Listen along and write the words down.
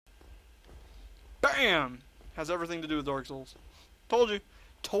Bam! Has everything to do with Dark Souls. Told you.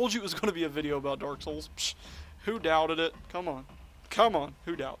 Told you it was going to be a video about Dark Souls. Psh, who doubted it? Come on. Come on.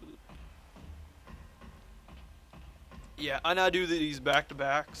 Who doubted it? Yeah, and I do these back to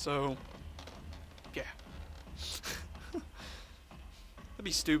back, so... Yeah. That'd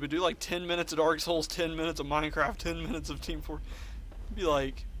be stupid. Do like 10 minutes of Dark Souls, 10 minutes of Minecraft, 10 minutes of Team Fortress. I'd be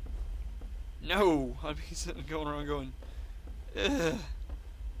like... No! I'd be sitting going around going... Ugh.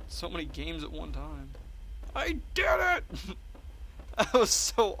 So many games at one time. I did it! That was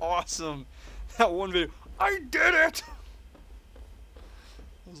so awesome. That one video. I did it!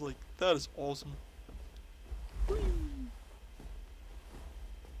 I was like, that is awesome. Whee!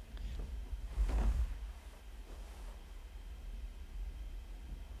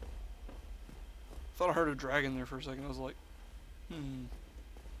 Thought I heard a dragon there for a second. I was like,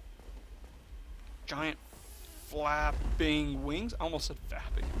 giant flapping wings? I almost said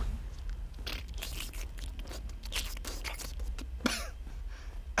fapping.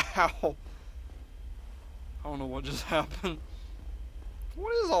 Ow. I don't know what just happened.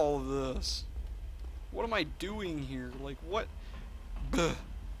 What is all of this? What am I doing here? Like, what? Buh.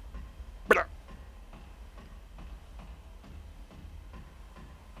 Blah.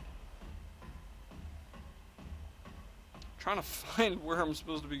 Trying to find where I'm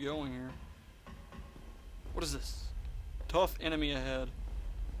supposed to be going here. What is this? Tough enemy ahead.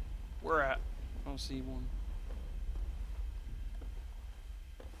 Where at? I don't see one.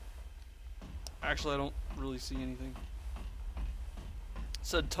 Actually, I don't really see anything. It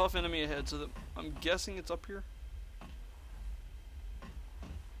said tough enemy ahead, so that I'm guessing it's up here.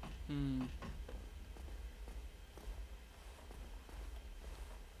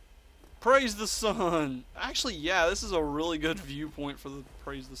 Praise the sun! Actually, yeah, this is a really good viewpoint for the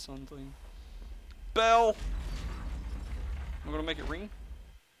praise the sun thing. Bell! I'm gonna make it ring.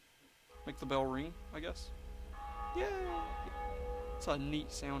 Make the bell ring, I guess. Yay! It's a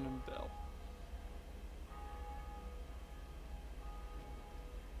neat sounding bell.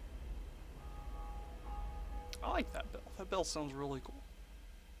 I like that bell. That bell sounds really cool.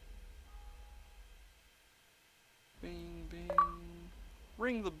 Bing, bing.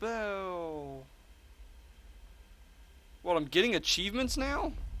 Ring the bell. What, I'm getting achievements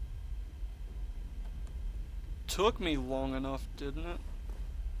now? Took me long enough, didn't it?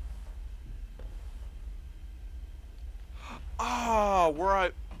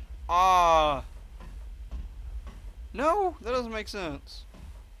 No, that doesn't make sense.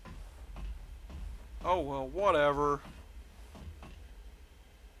 Oh well, whatever.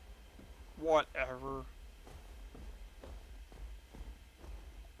 Whatever.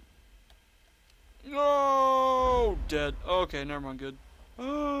 No! Dead. Okay, never mind, good.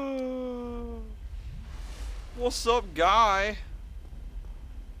 What's up, guy?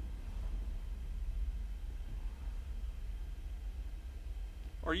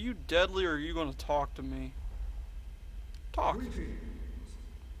 Are you deadly or are you gonna talk to me? Talk. Greetings.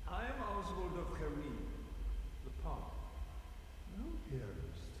 I am Oswald of Careem, the Park. No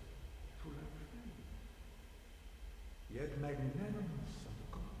dearest to refrain, yet magnanimous of the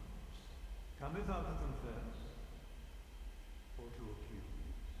gods, cometh out to confess, or to accuse,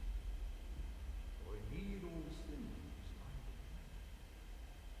 or indeed all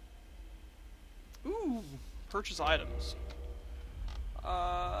things. Ooh, purchase items.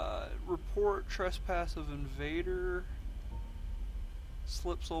 Report trespass of invader.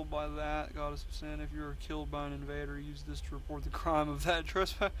 Slip sold by that, goddess of sin. If you are killed by an invader, use this to report the crime of that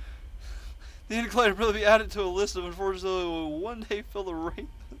trespass. The indicator will be added to a list of unfortunately will one day fill the rate.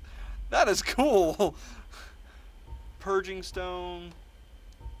 That is cool. Purging stone.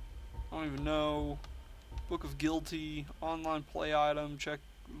 I don't even know. Book of guilty. Online play item. Check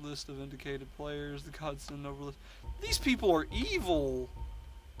list of indicated players. The godsend overlist. These people are evil.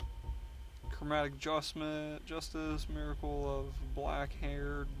 Chromatic justice, miracle of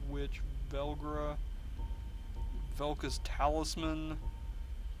black-haired witch Velgra, Velka's talisman,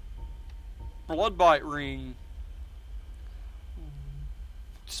 bloodbite ring.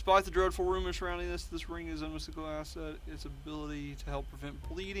 Despite the dreadful rumors surrounding this ring is a mystical asset. Its ability to help prevent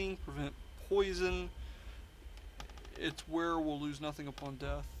bleeding, prevent poison. Its wearer will lose nothing upon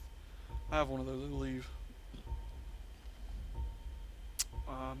death. I have one of those, I believe.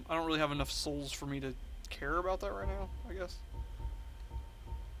 I don't really have enough souls for me to care about that right now, I guess.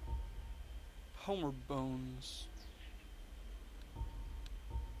 Homer bones.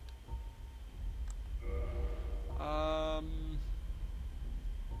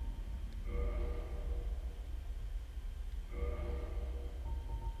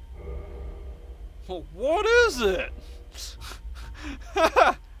 Well, what is it?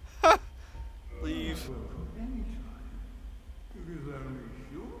 Leave.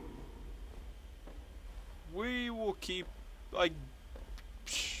 keep, like...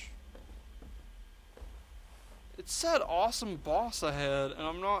 Psh. It said awesome boss ahead, and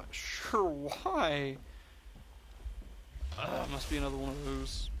I'm not sure why. Must be another one of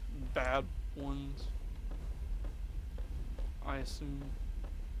those bad ones, I assume.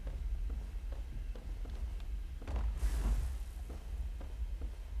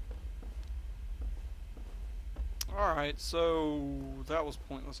 Alright, so that was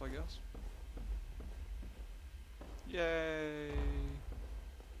pointless, I guess. Yay.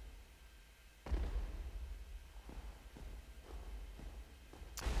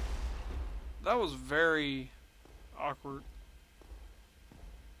 That was very awkward.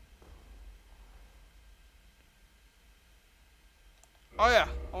 Oh yeah,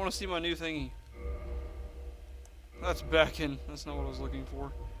 I want to see my new thingy. That's back in. That's not what I was looking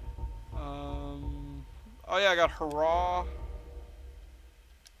for. Oh yeah, I got hurrah.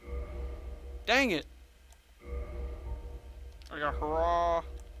 Dang it. I got hurrah.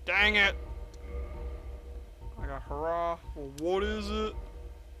 Dang it. I got hurrah. Well, what is it?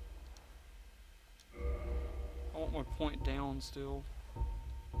 I want my point down still.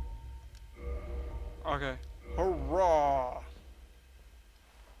 Okay. Hurrah.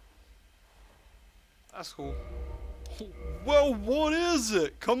 That's cool. Well, what is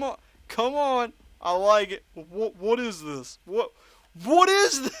it? Come on. Come on. I like it. What is this? What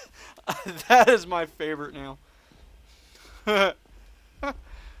is this? That is my favorite now. I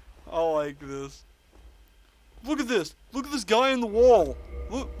like this. Look at this. Look at this guy in the wall.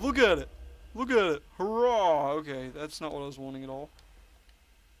 Look at it. Look at it. Hurrah. Okay, that's not what I was wanting at all.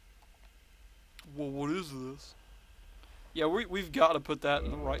 Well, what is this? Yeah, we've got to put that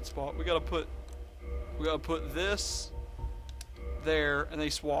in the right spot. We gotta put this there, and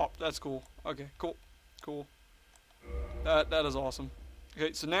they swap. That's cool. Okay, cool. Cool. That is awesome.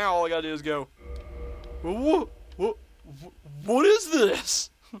 Okay, so now all I gotta do is go, what is this?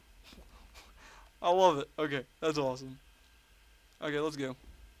 I love it. Okay, that's awesome. Okay, let's go.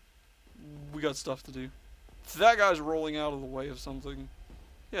 We got stuff to do. That guy's rolling out of the way of something.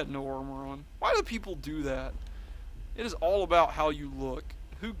 He had no armor on. Why do people do that? It is all about how you look.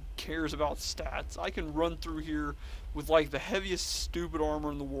 Who cares about stats? I can run through here with like the heaviest stupid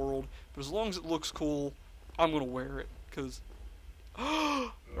armor in the world, but as long as it looks cool, I'm gonna wear it. Cause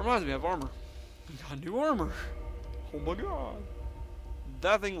it reminds me, I have armor. I got new armor. Oh my god.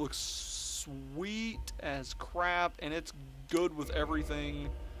 That thing looks sweet as crap, and it's good with everything.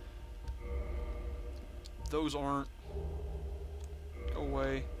 Those aren't. Go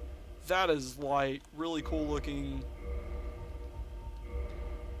away. That is like really cool looking.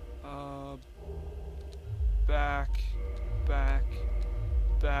 Back.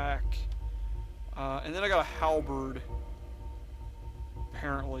 And then I got a halberd.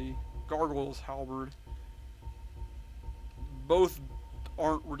 Apparently. Gargoyle's halberd. Both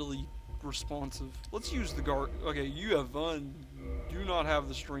aren't really responsive. Let's use the Okay, you have fun. Do not have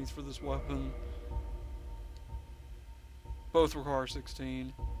the strength for this weapon. Both require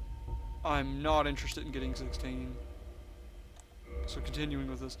 16. I'm not interested in getting 16. So continuing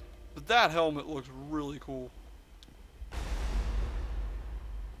with this. But that helmet looks really cool. I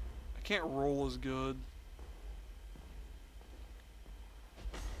can't roll as good.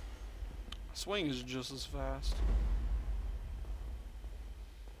 Swing is just as fast.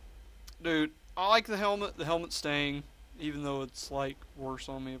 Dude, I like the helmet. The helmet's staying, even though it's like worse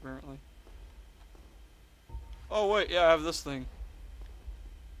on me apparently. Oh wait, yeah, I have this thing.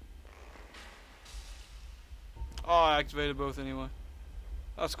 Oh, I activated both anyway.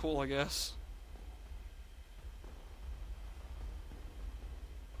 That's cool, I guess.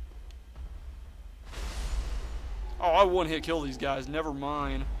 Oh, I one-hit kill these guys. Never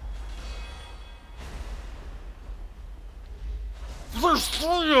mind. There's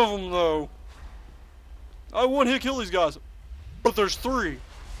 3 of them, though. I one-hit kill these guys. But there's 3.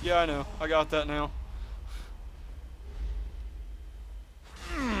 Yeah, I know. I got that now.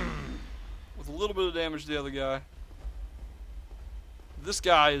 With a little bit of damage to the other guy. This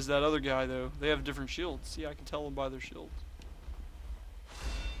guy is that other guy, though. They have different shields. See, I can tell them by their shields.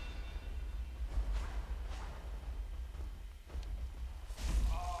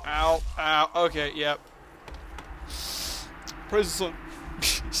 Ow, ow. Okay, yep. Praise the sun.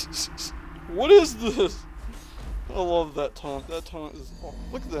 What is this? I love that taunt. That taunt is... Oh,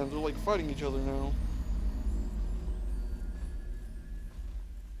 look at them. They're like fighting each other now.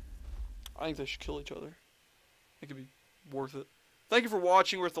 I think they should kill each other. It could be worth it. Thank you for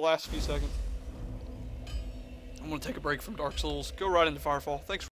watching. We're at the last few seconds. I'm going to take a break from Dark Souls. Go right into Firefall. Thanks for